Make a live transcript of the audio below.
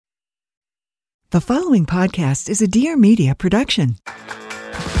The following podcast is a Dear Media production.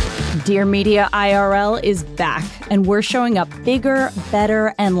 Dear Media IRL is back, and we're showing up bigger,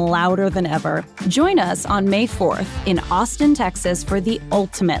 better, and louder than ever. Join us on May 4th in Austin, Texas for the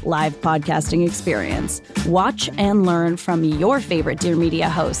ultimate live podcasting experience. Watch and learn from your favorite Dear Media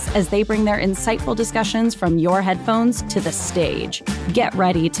hosts as they bring their insightful discussions from your headphones to the stage. Get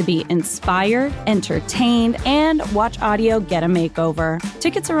ready to be inspired, entertained, and watch audio get a makeover.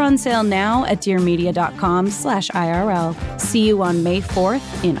 Tickets are on sale now at dearmedia.com/IRL. See you on May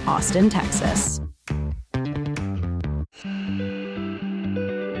 4th in Austin, Texas.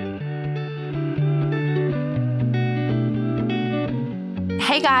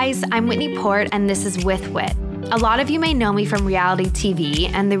 Hey guys, I'm Whitney Port, and this is With Wit. A lot of you may know me from reality TV,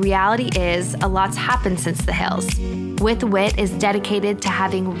 and the reality is a lot's happened since The Hills. With Wit is dedicated to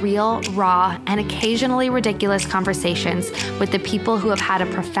having real, raw, and occasionally ridiculous conversations with the people who have had a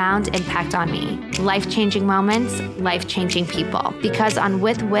profound impact on me. Life-changing moments, life-changing people. Because on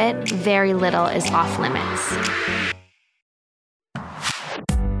With Wit, very little is off limits.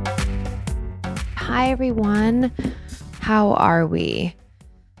 Hi, everyone. How are we?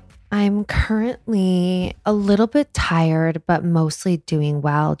 I'm currently a little bit tired, but mostly doing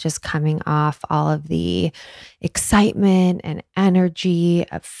well, just coming off all of the excitement and energy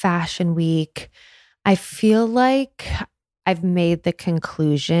of Fashion Week. I feel like I've made the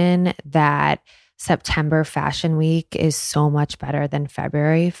conclusion that September Fashion Week is so much better than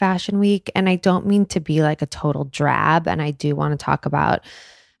February Fashion Week. And I don't mean to be like a total drab. And I do want to talk about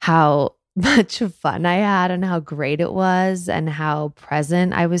how much fun I had and how great it was and how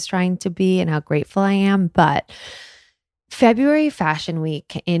present I was trying to be and how grateful I am. But February Fashion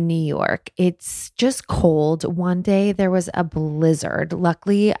Week in New York, it's just cold. One day there was a blizzard.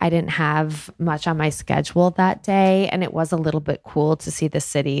 Luckily, I didn't have much on my schedule that day, and it was a little bit cool to see the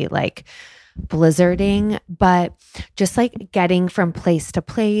city like blizzarding, but just like getting from place to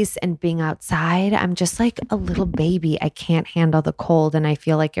place and being outside, I'm just like a little baby. I can't handle the cold. And I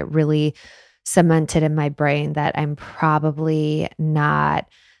feel like it really cemented in my brain that I'm probably not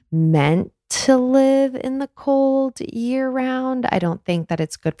meant to live in the cold year round. I don't think that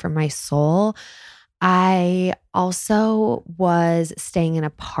it's good for my soul. I also was staying in an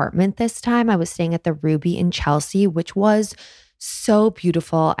apartment this time. I was staying at the Ruby in Chelsea, which was so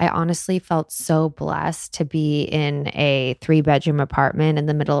beautiful. I honestly felt so blessed to be in a 3-bedroom apartment in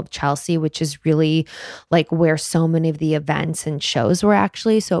the middle of Chelsea, which is really like where so many of the events and shows were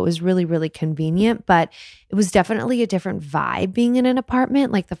actually. So it was really, really convenient, but it was definitely a different vibe being in an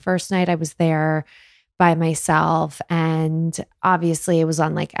apartment. Like the first night I was there by myself, and obviously it was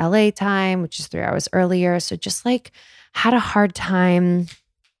on like LA time, which is 3 hours earlier. So just like had a hard time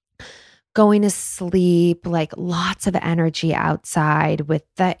going to sleep, like lots of energy outside with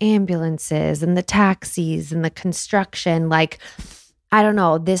the ambulances and the taxis and the construction. Like, I don't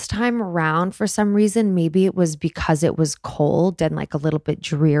know, this time around, for some reason, maybe it was because it was cold and like a little bit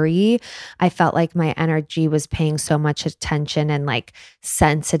dreary. I felt like my energy was paying so much attention and like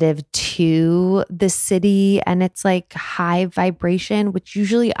sensitive to the city and it's like high vibration, which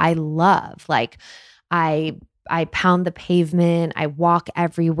usually I love. Like I pound the pavement, I walk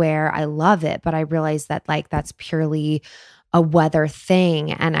everywhere, I love it, but I realize that like that's purely a weather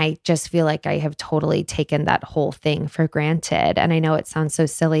thing. And I just feel like I have totally taken that whole thing for granted. And I know it sounds so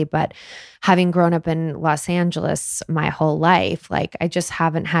silly, but having grown up in Los Angeles my whole life, like I just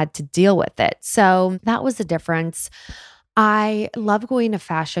haven't had to deal with it. So that was the difference. I love going to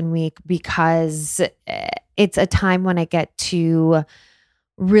Fashion Week because it's a time when I get to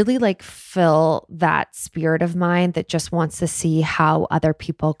really like fill that spirit of mine that just wants to see how other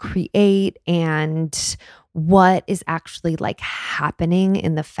people create and what is actually like happening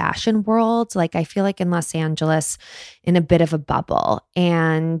in the fashion world. Like I feel like in Los Angeles in a bit of a bubble,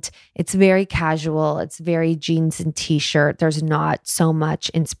 and it's very casual. It's very jeans and t-shirt. There's not so much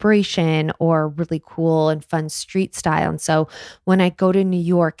inspiration or really cool and fun street style. And so when I go to New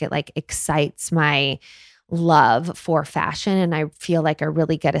York, it like excites my love for fashion, and I feel like I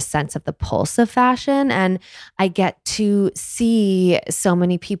really get a sense of the pulse of fashion, and I get to see so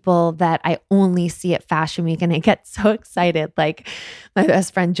many people that I only see at Fashion Week, and I get so excited. Like my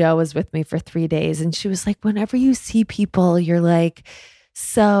best friend Jo was with me for 3 days, and she was like, whenever you see people, you're like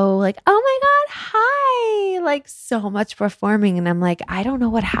so like, oh my God, hi, like so much performing. And I'm like, I don't know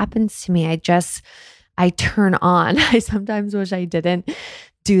what happens to me. I turn on. I sometimes wish I didn't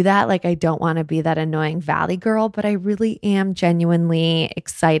do that. Like, I don't want to be that annoying Valley girl, but I really am genuinely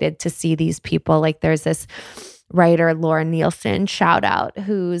excited to see these people. Like, there's this writer Laura Nielsen, shout out,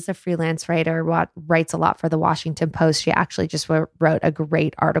 who's a freelance writer, writes a lot for the Washington Post. She actually just wrote a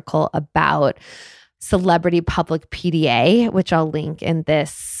great article about celebrity public PDA, which I'll link in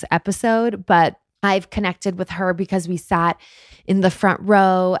this episode. But I've connected with her because we sat in the front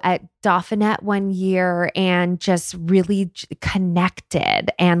row at Dauphinette one year and just really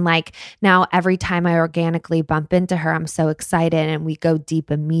connected. And like now every time I organically bump into her, I'm so excited and we go deep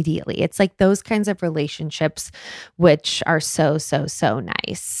immediately. It's like those kinds of relationships which are so, so, so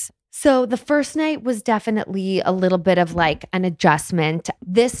nice. So the first night was definitely a little bit of like an adjustment.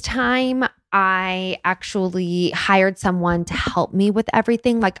 This time I actually hired someone to help me with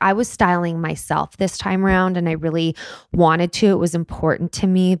everything. Like I was styling myself this time around and I really wanted to. It was important to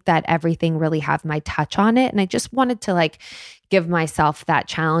me that everything really have my touch on it. And I just wanted to like give myself that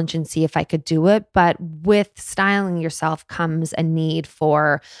challenge and see if I could do it. But with styling yourself comes a need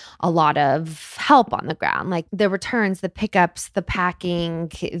for a lot of help on the ground, like the returns, the pickups, the packing,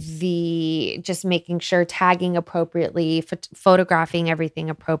 the just making sure tagging appropriately, photographing everything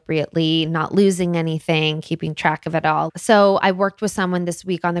appropriately, not losing anything, keeping track of it all. So I worked with someone this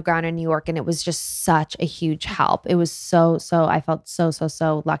week on the ground in New York and it was just such a huge help. It was I felt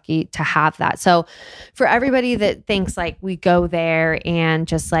so lucky to have that. So for everybody that thinks like we go there and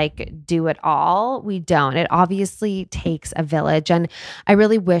just like do it all, we don't. It obviously takes a village. And I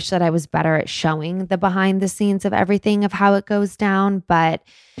really wish that I was better at showing the behind the scenes of everything, of how it goes down, but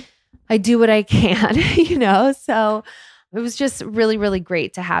I do what I can, So it was just really, really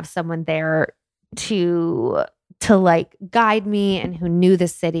great to have someone there to like guide me and who knew the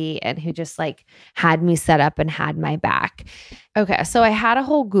city and who just like had me set up and had my back. Okay. So I had a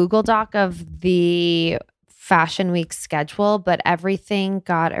whole Google Doc of the Fashion Week schedule, but everything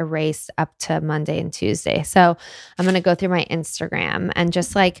got erased up to Monday and Tuesday. So I'm going to go through my Instagram and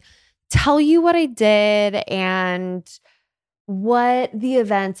just like tell you what I did and what the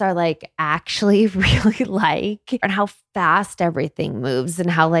events are like actually really like and how fast everything moves and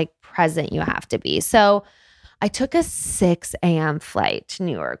how like present you have to be. So I took a 6 a.m. flight to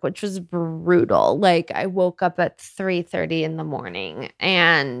New York, which was brutal. Like I woke up at 3:30 in the morning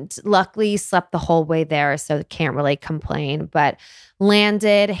and luckily slept the whole way there. So can't really complain, but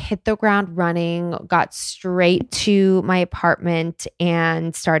landed, hit the ground running, got straight to my apartment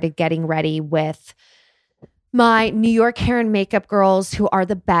and started getting ready with my New York hair and makeup girls who are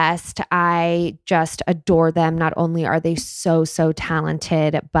the best. I just adore them. Not only are they so, so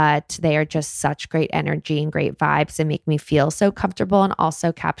talented, but they are just such great energy and great vibes and make me feel so comfortable and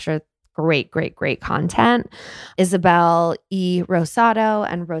also capture great content. Isabel E. Rosado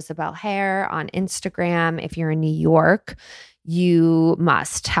and Rosabelle Hair on Instagram. If you're in New York, you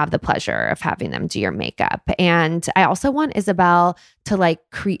must have the pleasure of having them do your makeup. And I also want Isabel to like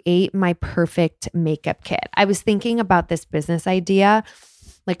create my perfect makeup kit. I was thinking about this business idea,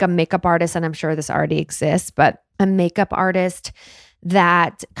 like a makeup artist, and I'm sure this already exists, but a makeup artist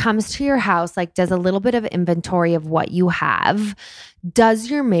that comes to your house, like does a little bit of inventory of what you have,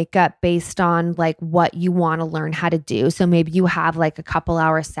 does your makeup based on like what you want to learn how to do. So maybe you have like a couple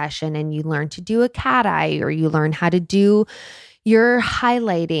hour session and you learn to do a cat eye, or you learn how to do your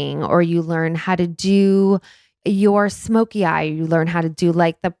highlighting, or you learn how to do your smoky eye, you learn how to do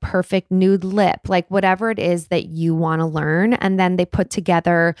like the perfect nude lip, like whatever it is that you want to learn. And then they put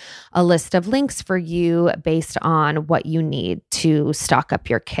together a list of links for you based on what you need to stock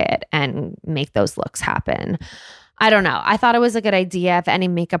up your kit and make those looks happen. I don't know. I thought it was a good idea. If any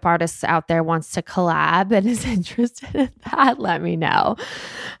makeup artists out there wants to collab and is interested in that, let me know.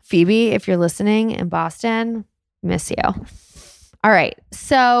 Phoebe, if you're listening in Boston, miss you. All right.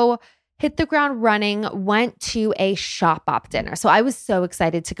 So hit the ground running, went to a Shop Bop dinner. So I was so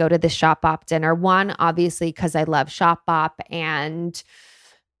excited to go to the Shop Bop dinner. One, obviously, because I love Shop Bop, and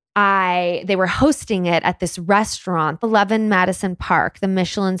they were hosting it at this restaurant, 11 Madison Park, the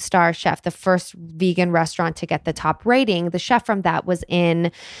Michelin star chef, the first vegan restaurant to get the top rating. The chef from that was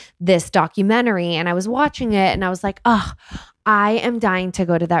in this documentary, and I was watching it and I was like, oh, I am dying to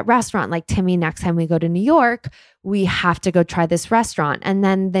go to that restaurant. Like, Timmy, next time we go to New York, we have to go try this restaurant. And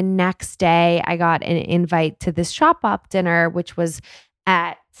then the next day I got an invite to this Shop Bop dinner, which was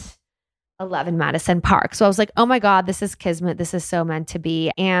at 11 Madison Park. So I was like, oh my God, this is kismet. This is so meant to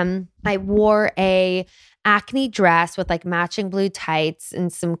be. And I wore a acne dress with like matching blue tights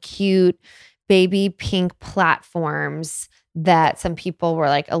and some cute baby pink platforms that some people were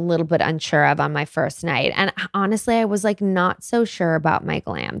like a little bit unsure of on my first night. And honestly, I was like not so sure about my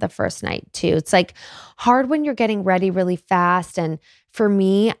glam the first night too. It's like hard when you're getting ready really fast. And For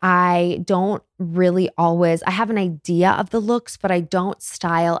me, I don't really always, I have an idea of the looks, but I don't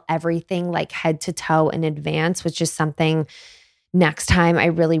style everything like head to toe in advance, which is something next time I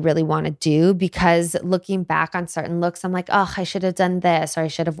really, really want to do, because looking back on certain looks, I'm like, oh, I should have done this, or I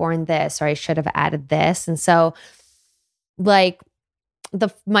should have worn this, or I should have added this. And so like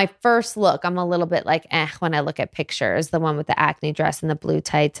my first look, I'm a little bit like, when I look at pictures, the one with the acne dress and the blue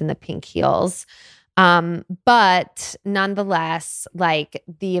tights and the pink heels. But nonetheless, like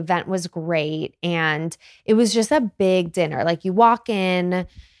the event was great and it was just a big dinner. Like you walk in,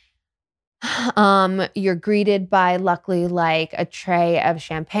 you're greeted by luckily like a tray of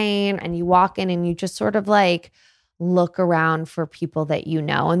champagne, and you walk in and you just sort of like look around for people that you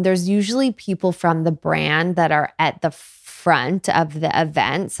know. And there's usually people from the brand that are at the front of the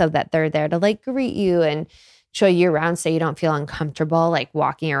event so that they're there to like greet you and show you around so you don't feel uncomfortable like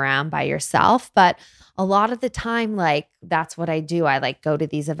walking around by yourself. But a lot of the time, like that's what I do. I like go to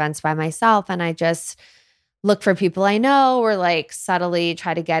these events by myself and I just look for people I know, or like subtly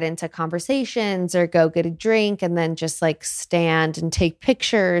try to get into conversations or go get a drink and then just like stand and take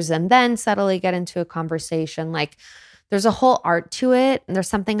pictures and then subtly get into a conversation. Like there's a whole art to it. And there's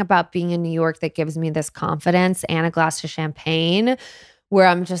something about being in New York that gives me this confidence and a glass of champagne where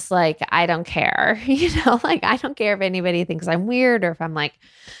I'm just like, I don't care, like I don't care if anybody thinks I'm weird or if I'm like,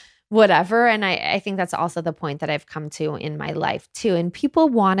 whatever. And I think that's also the point that I've come to in my life too. And people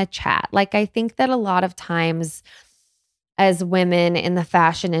want to chat. Like I think that a lot of times as women in the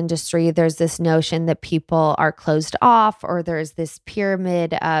fashion industry, there's this notion that people are closed off, or there's this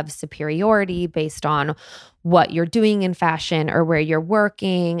pyramid of superiority based on what you're doing in fashion or where you're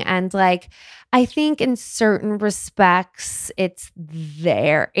working. And like, I think in certain respects, it's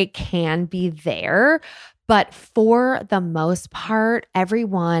there. It can be there. But for the most part,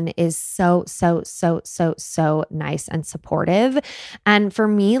 everyone is so nice and supportive. And for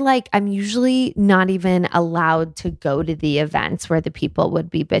me, like I'm usually not even allowed to go to the events where the people would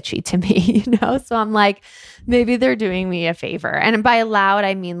be bitchy to me, So I'm like, maybe they're doing me a favor. And by allowed,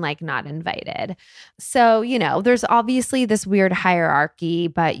 I mean like not invited. So, there's obviously this weird hierarchy,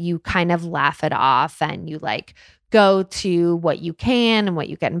 but you kind of laugh it off and you like go to what you can and what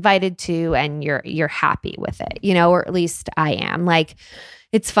you get invited to, and you're happy with it, or at least I am. Like,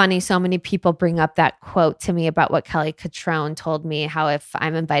 it's funny, so many people bring up that quote to me about what Kelly Cutrone told me, how if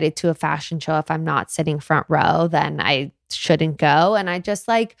I'm invited to a fashion show, if I'm not sitting front row, then I shouldn't go. And I just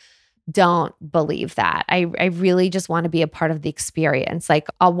like don't believe that. I really just want to be a part of the experience. Like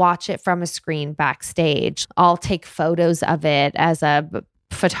I'll watch it from a screen backstage. I'll take photos of it as a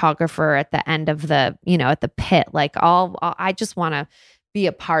photographer at the end of the, at the pit. Like I just want to be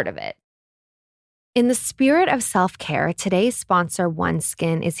a part of it. In the spirit of self-care, today's sponsor,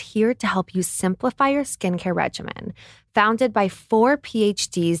 OneSkin, is here to help you simplify your skincare regimen. Founded by 4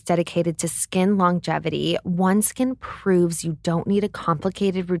 PhDs dedicated to skin longevity, OneSkin proves you don't need a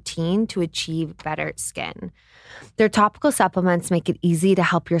complicated routine to achieve better skin. Their topical supplements make it easy to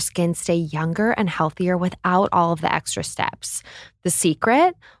help your skin stay younger and healthier without all of the extra steps. The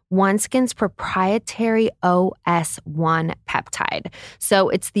secret? OneSkin's proprietary OS1 peptide. So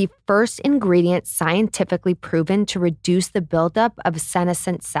it's the first ingredient scientifically proven to reduce the buildup of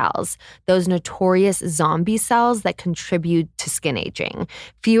senescent cells, those notorious zombie cells that contribute to skin aging.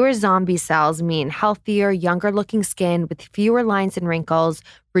 Fewer zombie cells mean healthier, younger-looking skin with fewer lines and wrinkles,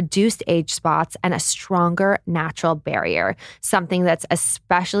 reduced age spots, and a stronger natural barrier, something that's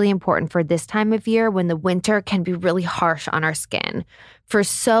especially important for this time of year when the winter can be really harsh on our skin. For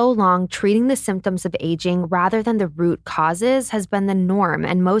so long, treating the symptoms of aging rather than the root causes has been the norm,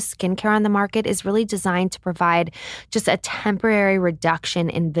 and most skincare on the market is really designed to provide just a temporary reduction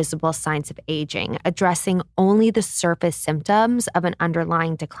in visible signs of aging, addressing only the surface symptoms of an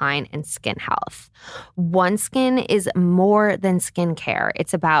underlying decline in skin health. OneSkin is more than skincare.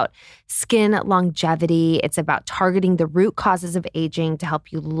 It's about skin longevity. It's about targeting the root causes of aging to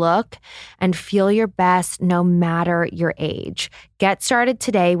help you look and feel your best no matter your age. Get started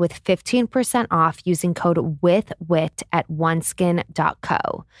today with 15% off using code WITHWIT at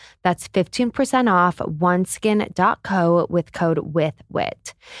oneskin.co. That's 15% off oneskin.co with code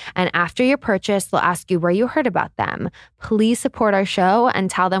WITHWIT. And after your purchase, they'll ask you where you heard about them. Please support our show and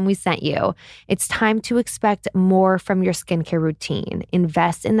tell them we sent you. It's time to expect more from your skincare routine.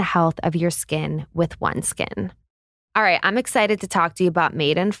 Invest in the health of your skin with OneSkin. All right, I'm excited to talk to you about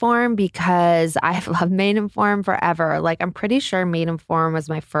Maidenform because I've loved Maidenform forever. Like, I'm pretty sure Maidenform was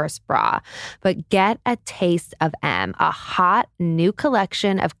my first bra. But get a taste of M, a hot new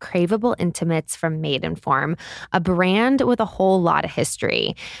collection of craveable intimates from Maidenform, a brand with a whole lot of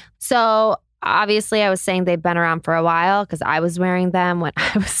history. So obviously I was saying they've been around for a while because I was wearing them when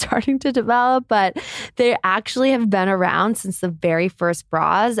I was starting to develop, but they actually have been around since the very first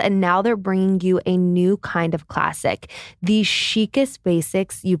bras. And now they're bringing you a new kind of classic, the chicest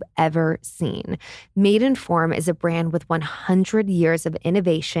basics you've ever seen. Maidenform is a brand with 100 years of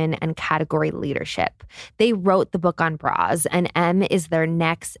innovation and category leadership. They wrote the book on bras, and M is their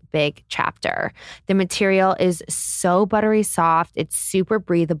next big chapter. The material is so buttery soft, it's super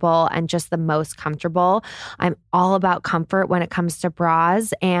breathable, and just the most comfortable. I'm all about comfort when it comes to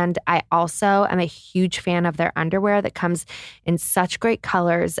bras, and I also am a huge fan of their underwear that comes in such great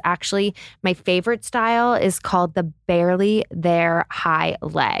colors. Actually, my favorite style is called the Barely There High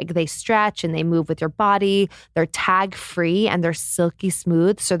Leg. They stretch and they move with your body. They're tag-free and they're silky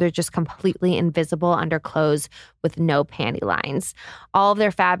smooth, so they're just completely invisible under clothes with no panty lines. All of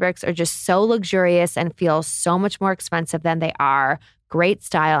their fabrics are just so luxurious and feel so much more expensive than they are. Great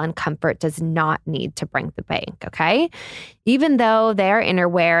style and comfort does not need to break the bank, okay? Even though they're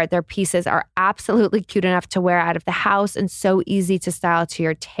innerwear, their pieces are absolutely cute enough to wear out of the house and so easy to style to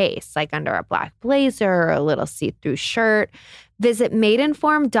your taste, like under a black blazer or a little see-through shirt. Visit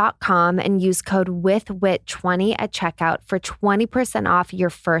maidenform.com and use code WITHWIT20 at checkout for 20% off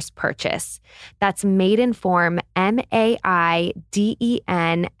your first purchase. That's Maidenform,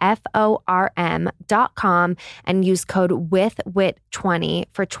 MAIDENFORM.com, and use code WITHWIT20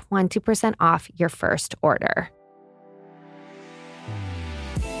 for 20% off your first order.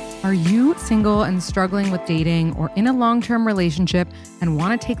 Are you single and struggling with dating, or in a long-term relationship and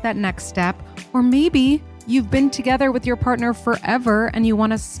want to take that next step? Or maybe you've been together with your partner forever and you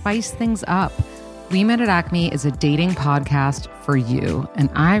want to spice things up. We Met at Acme is a dating podcast for you, and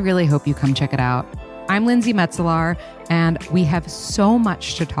I really hope you come check it out. I'm Lindsay Metzelar, and we have so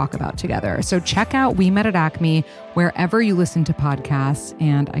much to talk about together. So check out We Met at Acme wherever you listen to podcasts,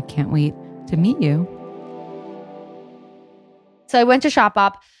 and I can't wait to meet you. So I went to Shop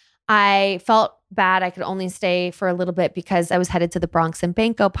Up. I felt bad I could only stay for a little bit because I was headed to the Bronx and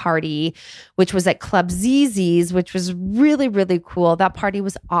Banco party, which was at Club ZZ's, which was really, really cool. That party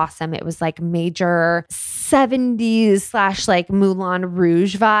was awesome. It was like major 70s / like Moulin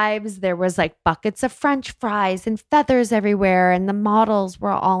Rouge vibes. There was like buckets of French fries and feathers everywhere. And the models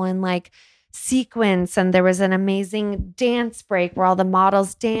were all in like sequence, and there was an amazing dance break where all the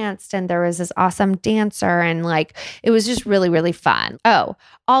models danced, and there was this awesome dancer, and like it was just really, really fun. Oh,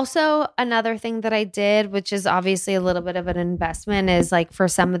 also another thing that I did, which is obviously a little bit of an investment, is like for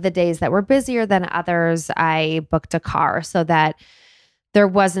some of the days that were busier than others, I booked a car so that there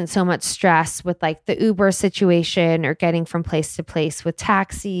wasn't so much stress with like the Uber situation or getting from place to place with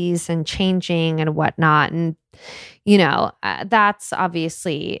taxis and changing and whatnot. And, you know, that's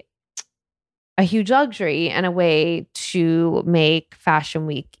obviously a huge luxury and a way to make Fashion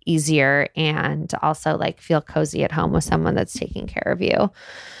Week easier and also like feel cozy at home with someone that's taking care of you.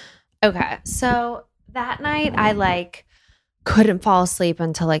 Okay. So that night I like couldn't fall asleep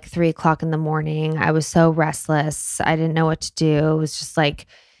until like 3:00 in the morning. I was so restless. I didn't know what to do. It was just like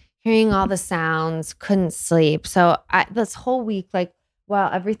hearing all the sounds, couldn't sleep. So this whole week, like,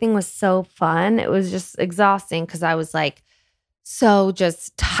 wow, everything was so fun. It was just exhausting because I was like, so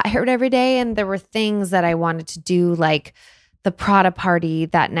just tired every day. And there were things that I wanted to do, like the Prada party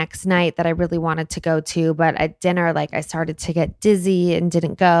that next night that I really wanted to go to. But at dinner, like I started to get dizzy and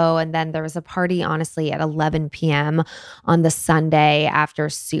didn't go. And then there was a party, honestly, at 11 p.m. on the Sunday after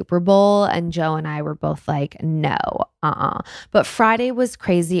Super Bowl. And Joe and I were both like, no, But Friday was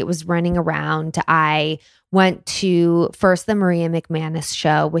crazy. It was running around. I went to first the Maria McManus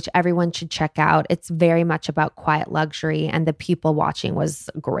show, which everyone should check out. It's very much about quiet luxury, and the people watching was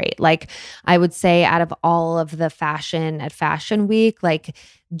great. Like I would say out of all of the fashion at Fashion Week, like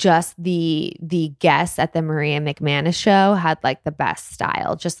just the guests at the Maria McManus show had like the best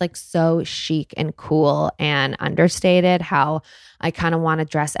style, just like so chic and cool and understated, how I kind of want to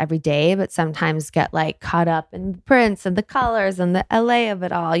dress every day, but sometimes get like caught up in the prints and the colors and the LA of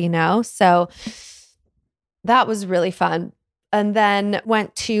it all, you know? So that was really fun. And then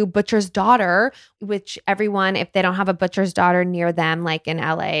went to Butcher's Daughter, which everyone, if they don't have a Butcher's Daughter near them, like in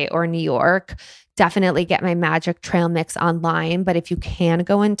LA or New York, definitely get my Magic Trail Mix online. But if you can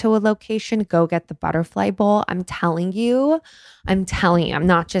go into a location, go get the Butterfly Bowl. I'm telling you, I'm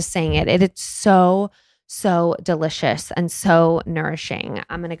not just saying it. It's so delicious and so nourishing.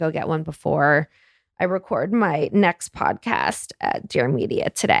 I'm going to go get one before I record my next podcast at Dear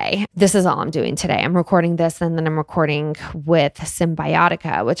Media today. This is all I'm doing today. I'm recording this, and then I'm recording with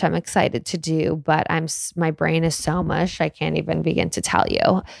Symbiotica, which I'm excited to do, but my brain is so mush, I can't even begin to tell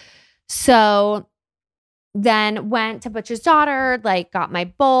you. So Then went to Butcher's Daughter, like got my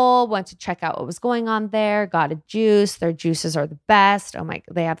bowl, went to check out what was going on there, got a juice. Their juices are the best. Oh my,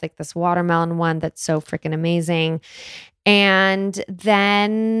 they have like this watermelon one that's so freaking amazing. And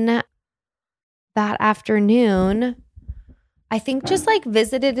then that afternoon, I think just like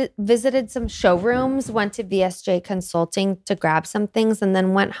visited some showrooms, went to VSJ Consulting to grab some things, and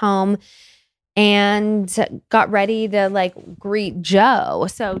then went home and got ready to like greet Joe.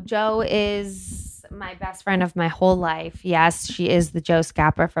 So Joe is my best friend of my whole life. Yes, she is the Joe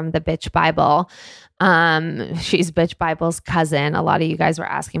Scapper from the Bitch Bible. She's Bitch Bible's cousin. A lot of you guys were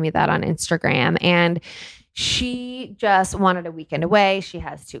asking me that on Instagram. And she just wanted a weekend away. She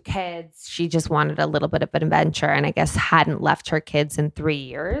has 2 kids. She just wanted a little bit of an adventure, and I guess hadn't left her kids in 3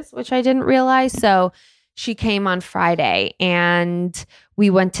 years, which I didn't realize. So she came on Friday and we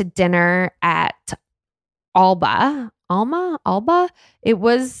went to dinner at Alba. It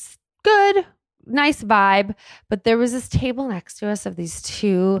was good. Nice vibe, but there was this table next to us of these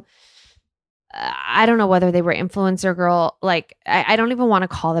 2, I don't know whether they were influencer girl, like I don't even want to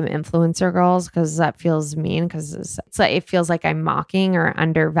call them influencer girls because that feels mean, because it's like, it feels like I'm mocking or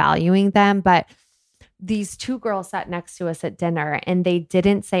undervaluing them. But these 2 girls sat next to us at dinner and they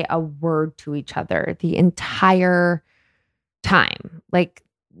didn't say a word to each other the entire time. Like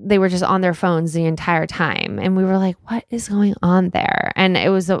they were just on their phones the entire time. And we were like, what is going on there? And it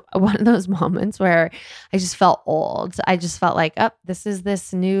was one of those moments where I just felt old. I just felt like, oh, this is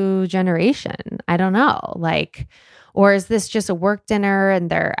this new generation. I don't know. Like, or is this just a work dinner?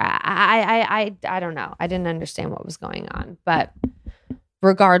 And I don't know. I didn't understand what was going on. But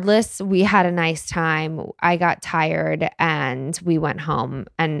regardless, we had a nice time. I got tired and we went home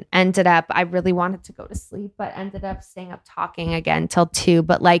and ended up, I really wanted to go to sleep, but ended up staying up talking again till 2.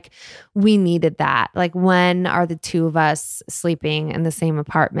 But like, we needed that. Like, when are the 2 of us sleeping in the same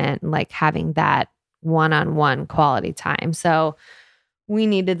apartment and like having that one-on-one quality time? So we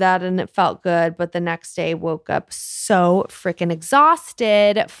needed that and it felt good. But the next day woke up so freaking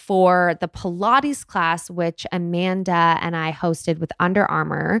exhausted for the Pilates class, which Amanda and I hosted with Under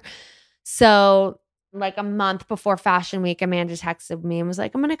Armour. So like a month before Fashion Week, Amanda texted me and was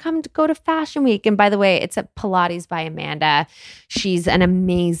like, I'm going to go to Fashion Week. And by the way, it's at Pilates by Amanda. She's an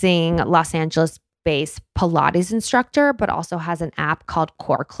amazing Los Angeles-based Pilates instructor, but also has an app called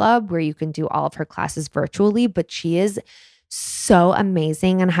Core Club where you can do all of her classes virtually. But she is so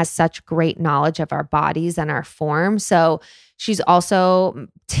amazing and has such great knowledge of our bodies and our form. So she's also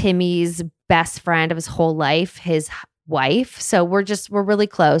Timmy's best friend of his whole life, his wife. So we're really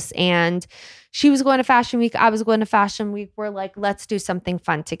close. And she was going to Fashion Week. I was going to Fashion Week. We're like, let's do something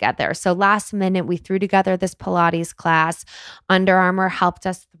fun together. So last minute, we threw together this Pilates class. Under Armour helped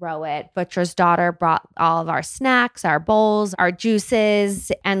us throw it. Butcher's Daughter brought all of our snacks, our bowls, our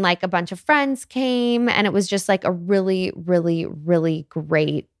juices, and like a bunch of friends came. And it was just like a really, really, really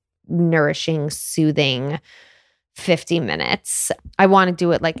great, nourishing, soothing 50 minutes. I want to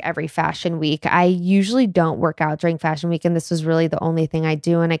do it like every Fashion Week. I usually don't work out during Fashion Week, and this was really the only thing I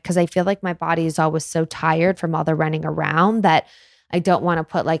do in it because I feel like my body is always so tired from all the running around that I don't want to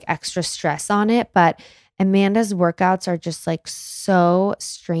put like extra stress on it. But Amanda's workouts are just like so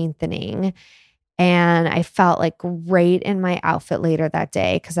strengthening, and I felt like great in my outfit later that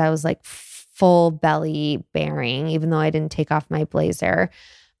day because I was like full belly bearing, even though I didn't take off my blazer.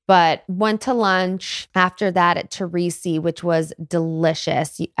 But went to lunch after that at Teresi, which was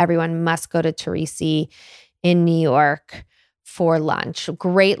delicious. Everyone must go to Teresi in New York for lunch.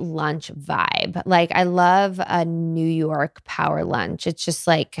 Great lunch vibe. Like, I love a New York power lunch. It's just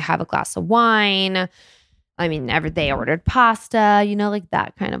like have a glass of wine. I mean, they ordered pasta, like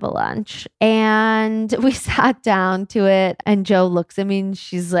that kind of a lunch. And we sat down to it and Joe looks at me and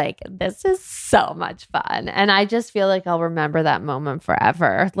she's like, this is so much fun. And I just feel like I'll remember that moment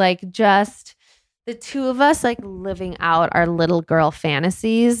forever. Like, just the 2 of us like living out our little girl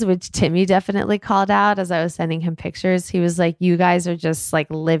fantasies, which Timmy definitely called out as I was sending him pictures. He was like, you guys are just like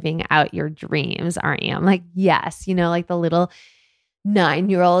living out your dreams, aren't you? I'm like, yes, like the little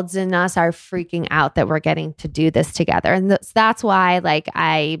 9-year-olds in us are freaking out that we're getting to do this together. And that's why like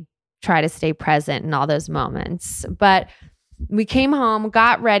I try to stay present in all those moments. But we came home,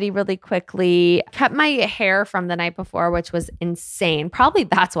 got ready really quickly, kept my hair from the night before, which was insane. Probably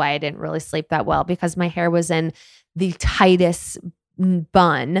that's why I didn't really sleep that well, because my hair was in the tightest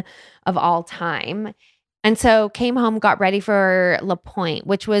bun of all time. And so came home, got ready for La Pointe,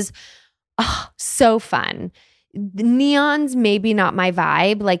 which was so fun. The neon's maybe not my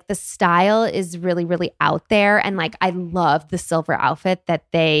vibe. Like, the style is really, really out there. And like, I love the silver outfit that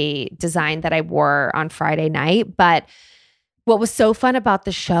they designed that I wore on Friday night. But what was so fun about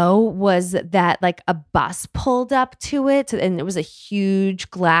the show was that like a bus pulled up to it and it was a huge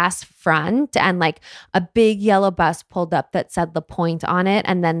glass front and like a big yellow bus pulled up that said The Point on it.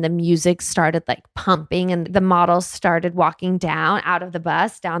 And then the music started like pumping and the models started walking down out of the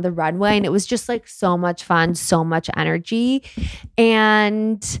bus down the runway. And it was just like so much fun, so much energy.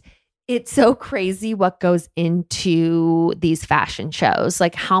 And it's so crazy what goes into these fashion shows,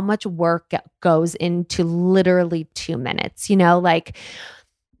 like how much work goes into literally 2 minutes, like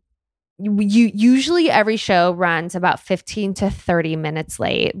usually every show runs about 15 to 30 minutes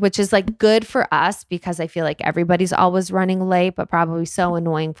late, which is like good for us because I feel like everybody's always running late, but probably so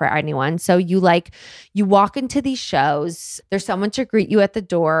annoying for anyone. So you walk into these shows, there's someone to greet you at the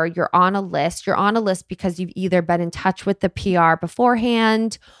door. You're on a list because you've either been in touch with the PR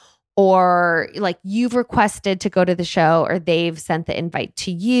beforehand or like you've requested to go to the show or they've sent the invite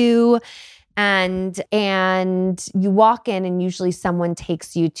to you. And you walk in and usually someone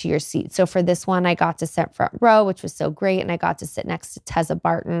takes you to your seat. So for this one, I got to sit front row, which was so great. And I got to sit next to Tessa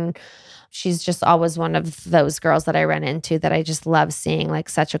Barton. She's just always one of those girls that I run into that I just love seeing, like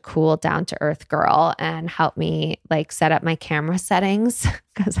such a cool down to earth girl, and help me like set up my camera settings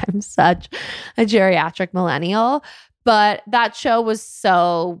because I'm such a geriatric millennial. But that show was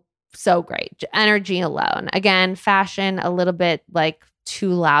so great. Energy alone. Again, fashion, a little bit like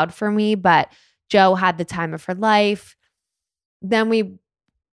too loud for me, but Jo had the time of her life. Then we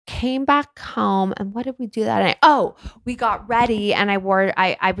came back home and what did we do that night? Oh, we got ready and I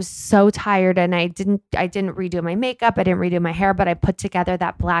was so tired and I didn't redo my makeup. I didn't redo my hair, but I put together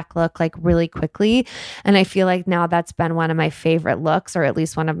that black look like really quickly. And I feel like now that's been one of my favorite looks, or at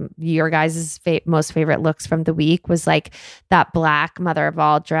least one of your guys' most favorite looks from the week was like that black mother of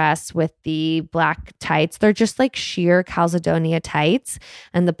all dress with the black tights. They're just like sheer Calzedonia tights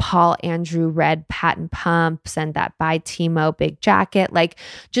and the Paul Andrew red patent pumps and that by Timo big jacket, like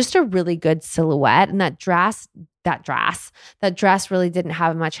just a really good silhouette. And that dress really didn't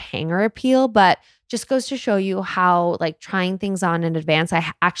have much hanger appeal, but just goes to show you how like trying things on in advance. I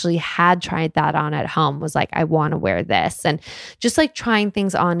actually had tried that on at home, was like, I want to wear this. And just like trying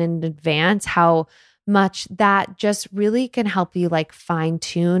things on in advance, how much that just really can help you like fine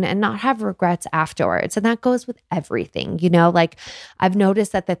tune and not have regrets afterwards. And that goes with everything, like I've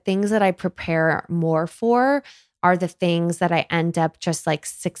noticed that the things that I prepare more for are the things that I end up just like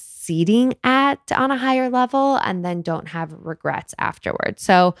succeeding at on a higher level and then don't have regrets afterwards.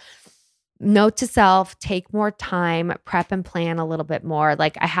 So note to self, take more time, prep and plan a little bit more.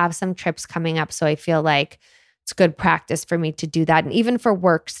 Like I have some trips coming up, so I feel like it's good practice for me to do that. And even for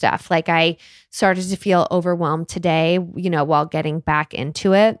work stuff, like I started to feel overwhelmed today, while getting back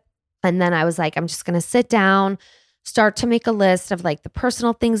into it. And then I was like, I'm just going to sit down, start to make a list of like the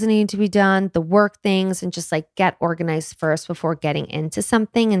personal things that need to be done, the work things, and just like get organized first before getting into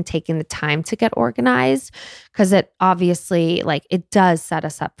something and taking the time to get organized. Because it obviously like it does set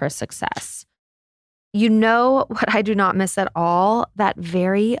us up for success. What I do not miss at all? That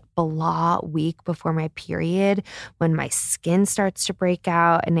very blah week before my period when my skin starts to break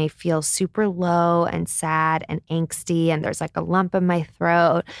out and I feel super low and sad and angsty and there's like a lump in my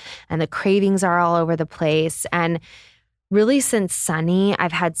throat and the cravings are all over the place. And really since Sunny,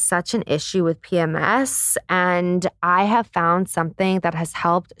 I've had such an issue with PMS and I have found something that has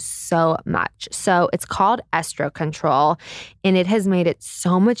helped so much. So it's called Estro Control and it has made it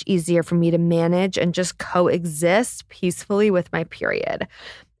so much easier for me to manage and just coexist peacefully with my period.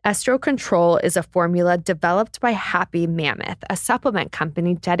 Estro Control is a formula developed by Happy Mammoth, a supplement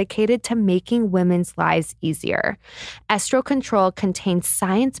company dedicated to making women's lives easier. Estro Control contains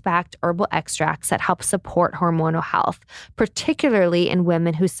science-backed herbal extracts that help support hormonal health, particularly in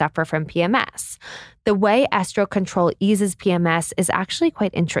women who suffer from PMS. The way Estro Control eases PMS is actually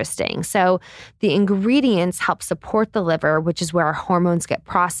quite interesting. So the ingredients help support the liver, which is where our hormones get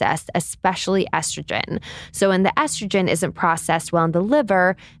processed, especially estrogen. So when the estrogen isn't processed well in the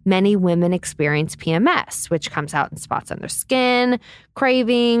liver, many women experience PMS, which comes out in spots on their skin,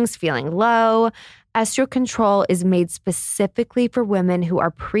 cravings, feeling low. Estro Control is made specifically for women who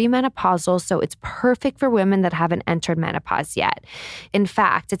are premenopausal, so it's perfect for women that haven't entered menopause yet. In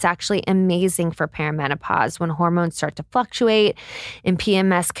fact, it's actually amazing for perimenopause when hormones start to fluctuate and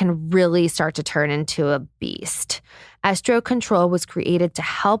PMS can really start to turn into a beast. Estro Control was created to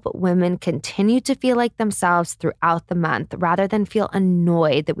help women continue to feel like themselves throughout the month rather than feel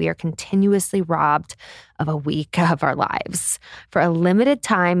annoyed that we are continuously robbed of a week of our lives. For a limited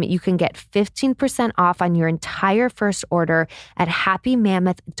time, you can get 15% off on your entire first order at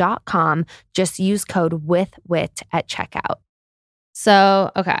happymammoth.com. Just use code WITHWIT at checkout. So,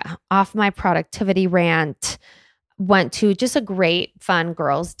 okay, off my productivity rant. went to just a great, fun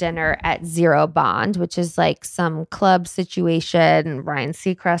girls' dinner at Zero Bond, which is like some club situation. Ryan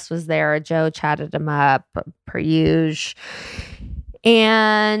Seacrest was there. Joe chatted him up, per usual.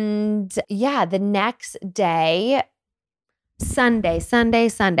 And yeah, the next day, Sunday.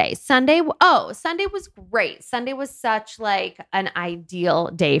 Oh, Sunday was great. Sunday was such like an ideal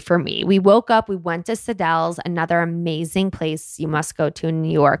day for me. We woke up, we went to Sadelle's, another amazing place you must go to in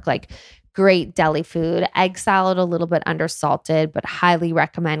New York, like great deli food, egg salad, a little bit undersalted, but highly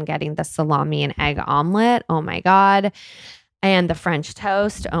recommend getting the salami and egg omelet. Oh my God. And the French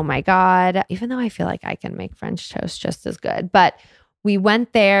toast. Oh my God. Even though I feel like I can make French toast just as good, but we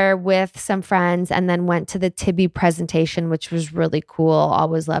went there with some friends and then went to the Tibby presentation, which was really cool.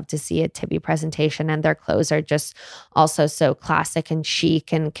 Always love to see a Tibby presentation, and their clothes are just also so classic and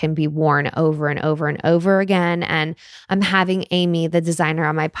chic and can be worn over and over and over again. And I'm having Amy, the designer,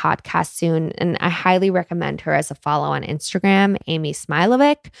 on my podcast soon, and I highly recommend her as a follow on Instagram, Amy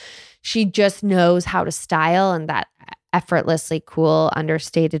Smilovic. She just knows how to style in that effortlessly cool,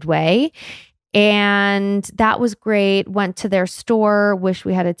 understated way. And that was great. Went to their store, wish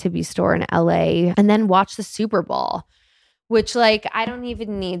we had a Tibby store in LA, and then watched the Super Bowl, which like I don't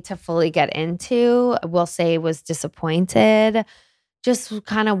even need to fully get into. I will say was disappointed. Just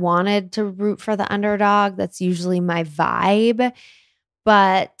kind of wanted to root for the underdog. That's usually my vibe.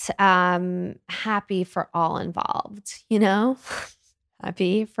 But happy for all involved, you know?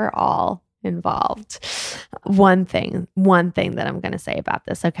 Happy for all involved. One thing that I'm going to say about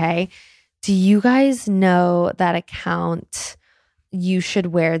this, okay? Do you guys know that account, You Should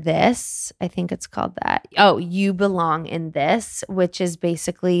Wear This? I think it's called that. Oh, You Belong in This, which is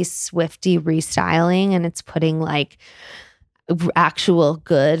basically Swiftie restyling, and it's putting like actual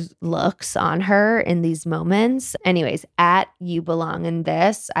good looks on her in these moments. Anyways, at You Belong in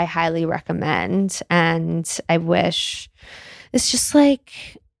This, I highly recommend. And I wish, it's just like,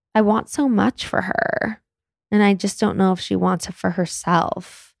 I want so much for her. And I just don't know if she wants it for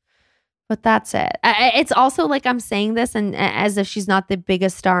herself. But that's it. It's also like I'm saying this and as if she's not the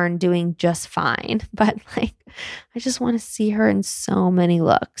biggest star and doing just fine. But like, I just want to see her in so many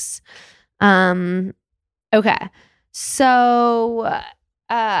looks. Okay. So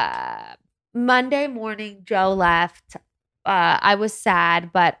Monday morning, Joe left. I was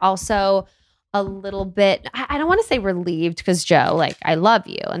sad, but also a little bit, I don't want to say relieved because Joe, like, I love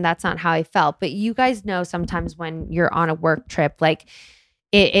you. And that's not how I felt. But you guys know sometimes when you're on a work trip, like,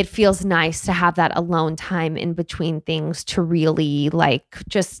 it feels nice to have that alone time in between things to really like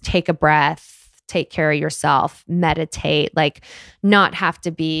just take a breath, take care of yourself, meditate, like not have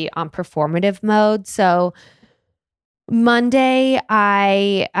to be on performative mode. So Monday,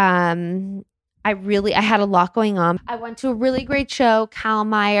 I had a lot going on. I went to a really great show, Cal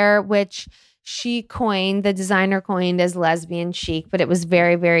Meyer, which the designer coined as lesbian chic, but it was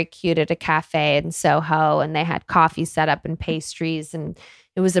very, very cute at a cafe in Soho. And they had coffee set up and pastries, and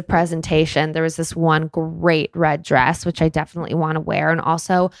it was a presentation. There was this one great red dress, which I definitely want to wear. And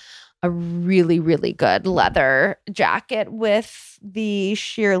also a really, really good leather jacket with the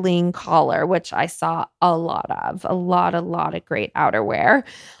shearling collar, which I saw a lot of. A lot of great outerwear.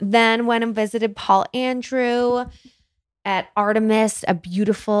 Then went and visited Paul Andrew at Artemis, a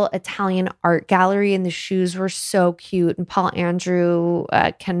beautiful Italian art gallery, and the shoes were so cute. And Paul Andrew,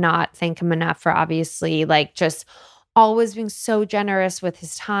 cannot thank him enough for obviously like just always being so generous with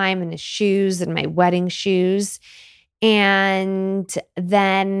his time and his shoes and my wedding shoes. And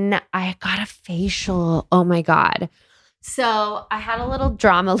then I got a facial. Oh my God. So I had a little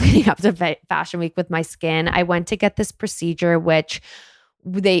drama leading up to Fashion Week with my skin. I went to get this procedure, which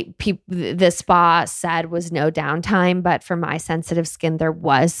the spa said was no downtime, but for my sensitive skin, there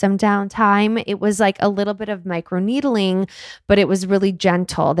was some downtime. It was like a little bit of microneedling, but it was really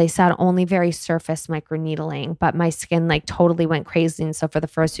gentle. They said only very surface microneedling, but my skin like totally went crazy. And so for the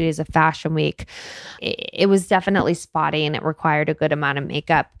first 2 days of Fashion Week, it was definitely spotty and it required a good amount of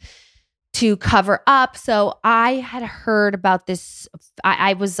makeup to cover up. So I had heard about this.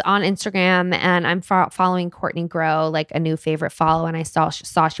 I was on Instagram and I'm following Courtney Grow, like a new favorite follow. And I saw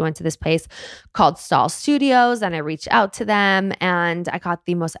she went to this place called Stall Studios, and I reached out to them and I got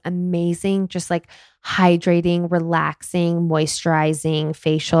the most amazing, just like hydrating, relaxing, moisturizing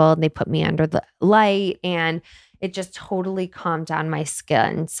facial. And they put me under the light and it just totally calmed down my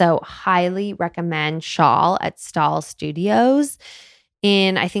skin. So highly recommend Shawl at Stall Studios.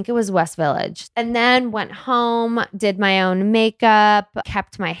 I think it was West Village. And then went home, did my own makeup,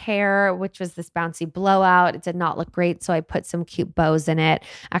 kept my hair, which was this bouncy blowout. It did not look great, so I put some cute bows in it.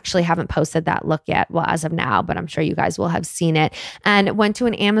 Actually haven't posted that look yet, well, as of now, but I'm sure you guys will have seen it. And went to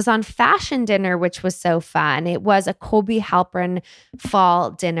an Amazon fashion dinner, which was so fun. It was a Kobe Halperin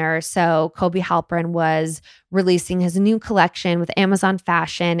fall dinner. So Kobe Halperin was releasing his new collection with Amazon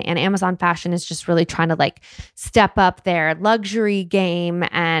Fashion, and Amazon Fashion is just really trying to like step up their luxury game.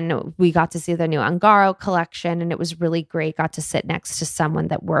 And we got to see their new Ungaro collection, and it was really great. Got to sit next to someone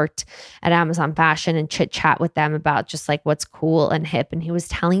that worked at Amazon Fashion and chit chat with them about just like what's cool and hip. And he was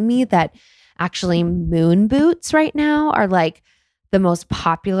telling me that actually moon boots right now are like the most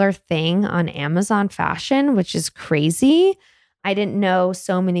popular thing on Amazon Fashion, which is crazy. I didn't know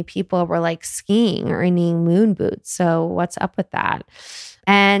so many people were like skiing or needing moon boots. So what's up with that?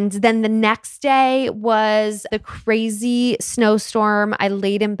 And then the next day was the crazy snowstorm. I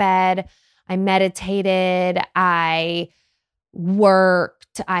laid in bed. I meditated. I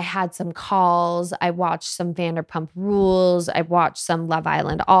worked. I had some calls. I watched some Vanderpump Rules. I watched some Love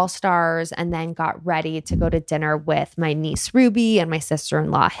Island All-Stars, and then got ready to go to dinner with my niece Ruby and my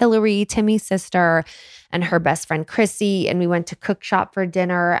sister-in-law Hillary, Timmy's sister, and her best friend Chrissy. And we went to Cook Shop for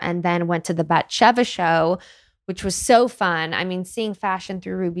dinner and then went to the Batsheva show, which was so fun. I mean, seeing fashion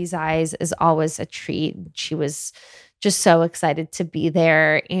through Ruby's eyes is always a treat. She was just so excited to be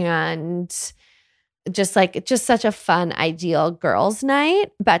there, and just such a fun, ideal girls'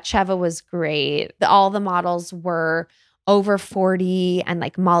 night. Batsheva was great. All the models were over 40, and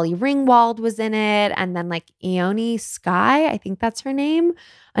like Molly Ringwald was in it. And then like Ione Skye, I think that's her name,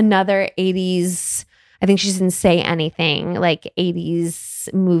 another 80s, I think she's in Say Anything, like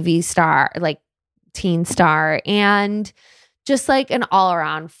 80s movie star, like teen star, and just like an all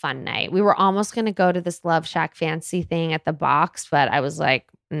around fun night. We were almost going to go to this Love Shack fancy thing at the Box, but I was like,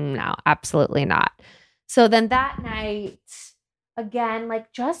 no, absolutely not. So then that night, again,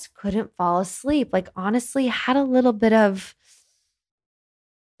 like just couldn't fall asleep. Like honestly, had a little bit of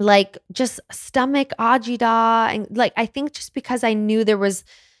like just stomach agita. And like, I think just because I knew there was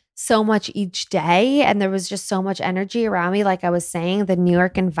so much each day and there was just so much energy around me, like I was saying, the New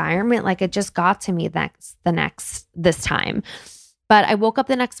York environment, like it just got to me this time. But I woke up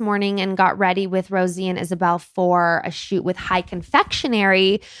the next morning and got ready with Rosie and Isabel for a shoot with High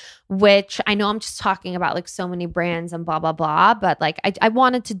Confectionery, which I know I'm just talking about like so many brands and blah, blah, blah. But like I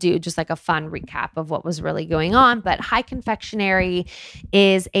wanted to do just like a fun recap of what was really going on. But High Confectionery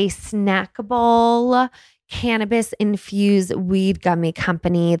is a snackable cannabis-infused weed gummy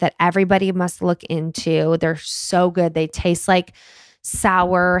company that everybody must look into. They're so good. They taste like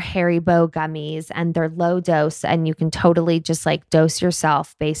sour Haribo gummies, and they're low dose, and you can totally just like dose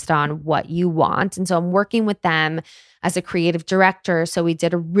yourself based on what you want. And so I'm working with them as a creative director. So we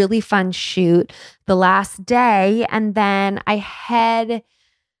did a really fun shoot the last day, and then I headed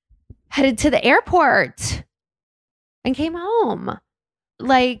to the airport and came home.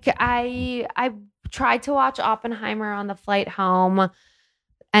 Like I tried to watch Oppenheimer on the flight home,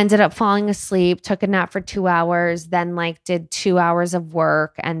 ended up falling asleep, took a nap for 2 hours, then like did 2 hours of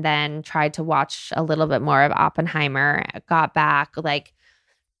work, and then tried to watch a little bit more of Oppenheimer. Got back, like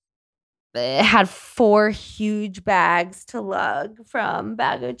had 4 huge bags to lug from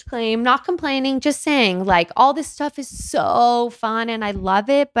baggage claim. Not complaining, just saying like all this stuff is so fun and I love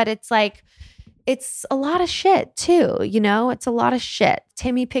it, but it's like, it's a lot of shit too, you know? It's a lot of shit.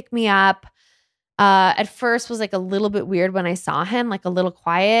 Timmy picked me up. At first was like a little bit weird when I saw him, like a little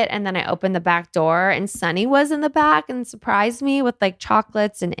quiet. And then I opened the back door and Sunny was in the back and surprised me with like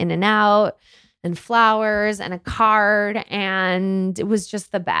chocolates and In-N-Out and flowers and a card. And it was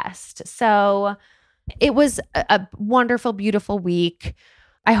just the best. So it was a wonderful, beautiful week.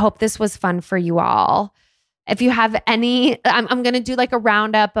 I hope this was fun for you all. If you have any, I'm going to do like a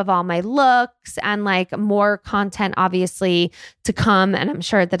roundup of all my looks and like more content obviously to come. And I'm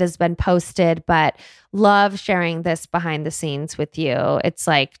sure that has been posted, but love sharing this behind the scenes with you. It's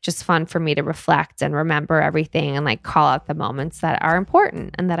like just fun for me to reflect and remember everything and like call out the moments that are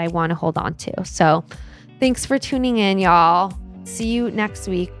important and that I want to hold on to. So thanks for tuning in, y'all. See you next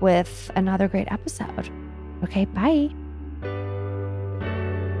week with another great episode. Okay, bye.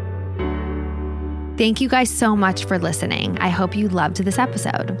 Thank you guys so much for listening. I hope you loved this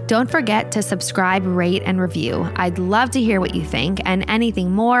episode. Don't forget to subscribe, rate, and review. I'd love to hear what you think and anything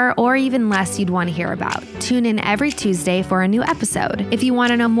more or even less you'd want to hear about. Tune in every Tuesday for a new episode. If you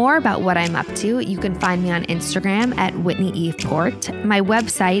want to know more about what I'm up to, you can find me on Instagram at Whitney Eve Port, my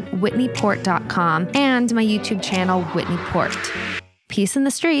website, whitneyport.com, and my YouTube channel, Whitney Port. Peace in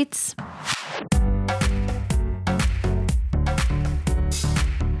the streets.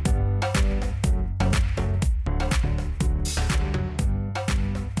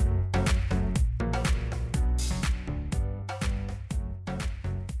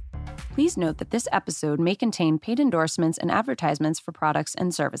 Please note that this episode may contain paid endorsements and advertisements for products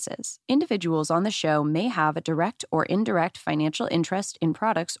and services. Individuals on the show may have a direct or indirect financial interest in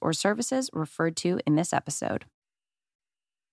products or services referred to in this episode.